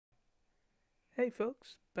Hey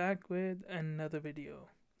folks, back with another video.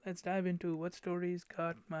 Let's dive into what stories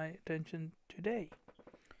got my attention today.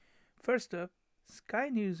 First up, Sky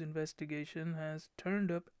News investigation has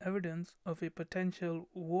turned up evidence of a potential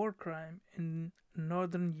war crime in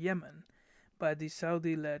northern Yemen by the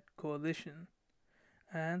Saudi-led coalition,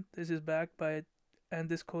 and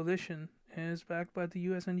this coalition is backed by the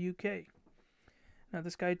US and UK. Now, the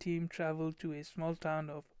Sky team traveled to a small town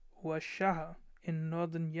of Washaha in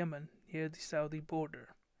northern Yemen near the Saudi border.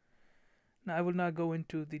 Now, I will not go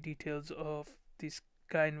into the details of the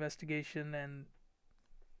Sky investigation and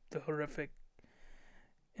the horrific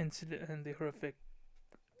incident and the horrific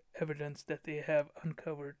evidence that they have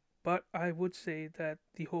uncovered, but I would say that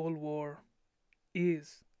the whole war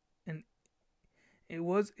is and it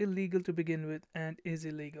was illegal to begin with and is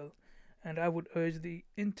illegal, and I would urge the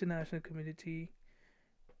international community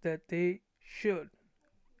that they should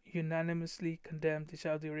unanimously condemn the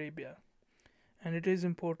Saudi Arabia, and it is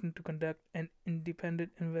important to conduct an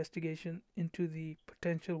independent investigation into the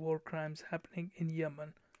potential war crimes happening in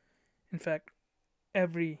Yemen. In fact,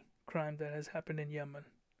 every crime that has happened in Yemen,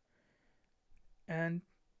 and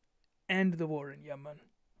end the war in Yemen.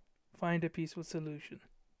 Find a peaceful solution.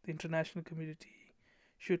 The international community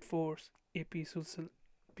should force a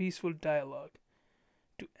peaceful dialogue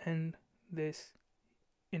to end this,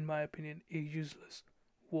 in my opinion, a useless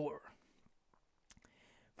war.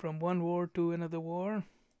 From one war to another war,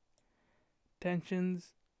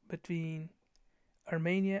 tensions between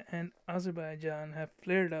Armenia and Azerbaijan have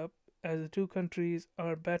flared up as the two countries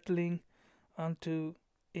are battling onto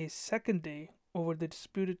a second day over the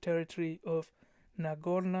disputed territory of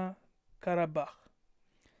Nagorno Karabakh.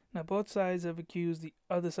 Now, both sides have accused the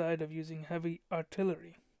other side of using heavy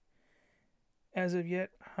artillery. As of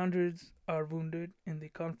yet, hundreds are wounded in the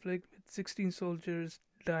conflict, with 16 soldiers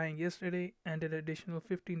dying yesterday and an additional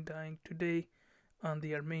 15 dying today on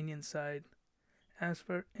the Armenian side, as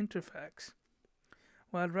per Interfax.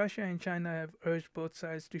 While Russia and China have urged both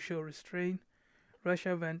sides to show restraint,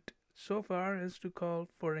 Russia went so far as to call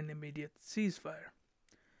for an immediate ceasefire,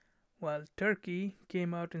 while Turkey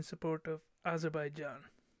came out in support of Azerbaijan.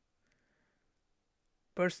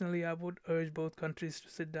 Personally, I would urge both countries to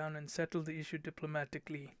sit down and settle the issue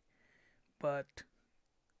diplomatically, but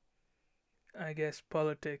I guess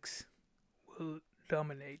politics will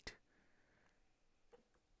dominate.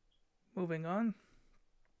 Moving on,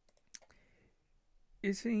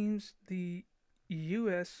 it seems the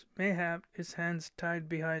US may have its hands tied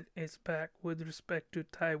behind its back with respect to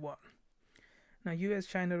Taiwan. Now, US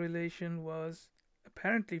China relation was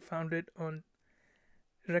apparently founded on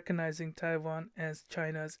recognizing Taiwan as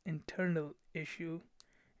China's internal issue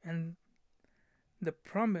and the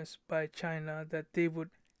promise by China that they would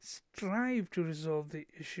strive to resolve the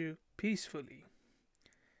issue peacefully.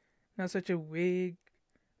 Now, such a vague,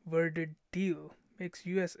 worded deal makes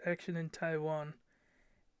US action in Taiwan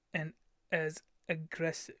and as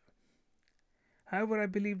aggressive. However, I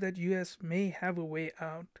believe that US may have a way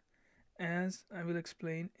out, as I will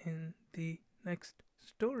explain in the next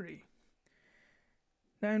story.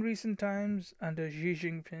 Now, in recent times, under Xi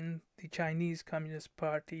Jinping, the Chinese Communist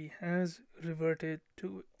Party has reverted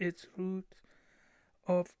to its roots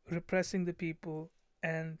of repressing the people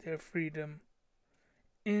and their freedom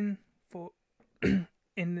in for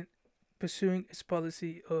in pursuing its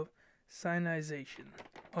policy of Sinization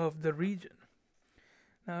of the region.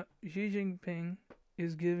 Now, Xi Jinping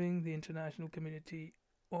is giving the international community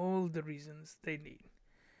all the reasons they need,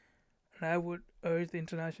 and I would urge the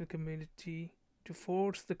international community to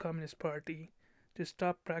force the Communist Party to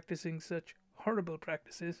stop practicing such horrible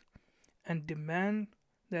practices and demand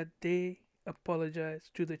that they apologize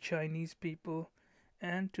to the Chinese people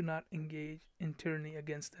and to not engage in tyranny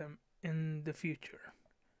against them in the future.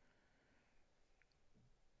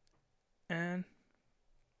 And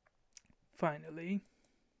finally,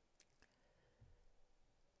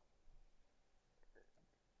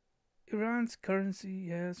 Iran's currency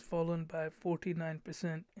has fallen by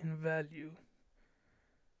 49% in value.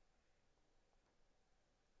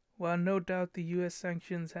 While no doubt the US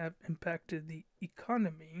sanctions have impacted the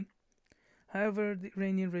economy, however, the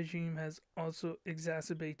Iranian regime has also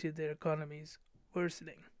exacerbated their economy's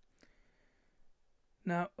worsening.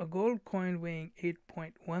 Now, a gold coin weighing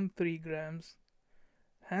 8.13 grams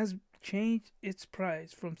has changed its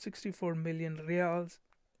price from 64 million rials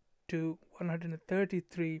to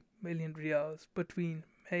 133 million rials between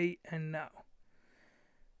May and now.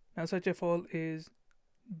 Now, such a fall is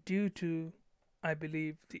due to, I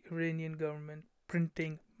believe, the Iranian government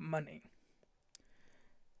printing money.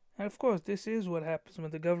 And of course, this is what happens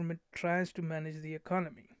when the government tries to manage the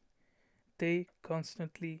economy. They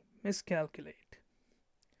constantly miscalculate.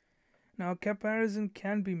 Now, comparison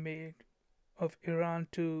can be made of Iran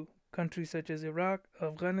to countries such as Iraq,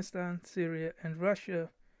 Afghanistan, Syria, and Russia,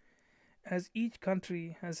 as each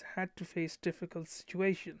country has had to face difficult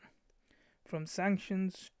situations, from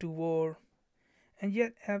sanctions to war, and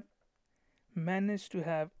yet have managed to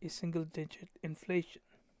have a single digit inflation.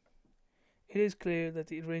 It is clear that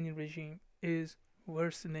the Iranian regime is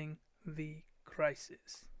worsening the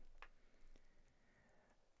crisis.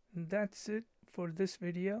 That's it for this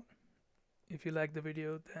video. If you like the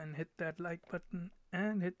video, then hit that like button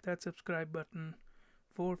and hit that subscribe button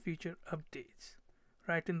for future updates.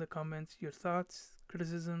 Write in the comments your thoughts,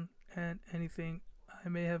 criticism, and anything I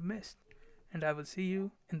may have missed. And I will see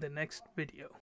you in the next video.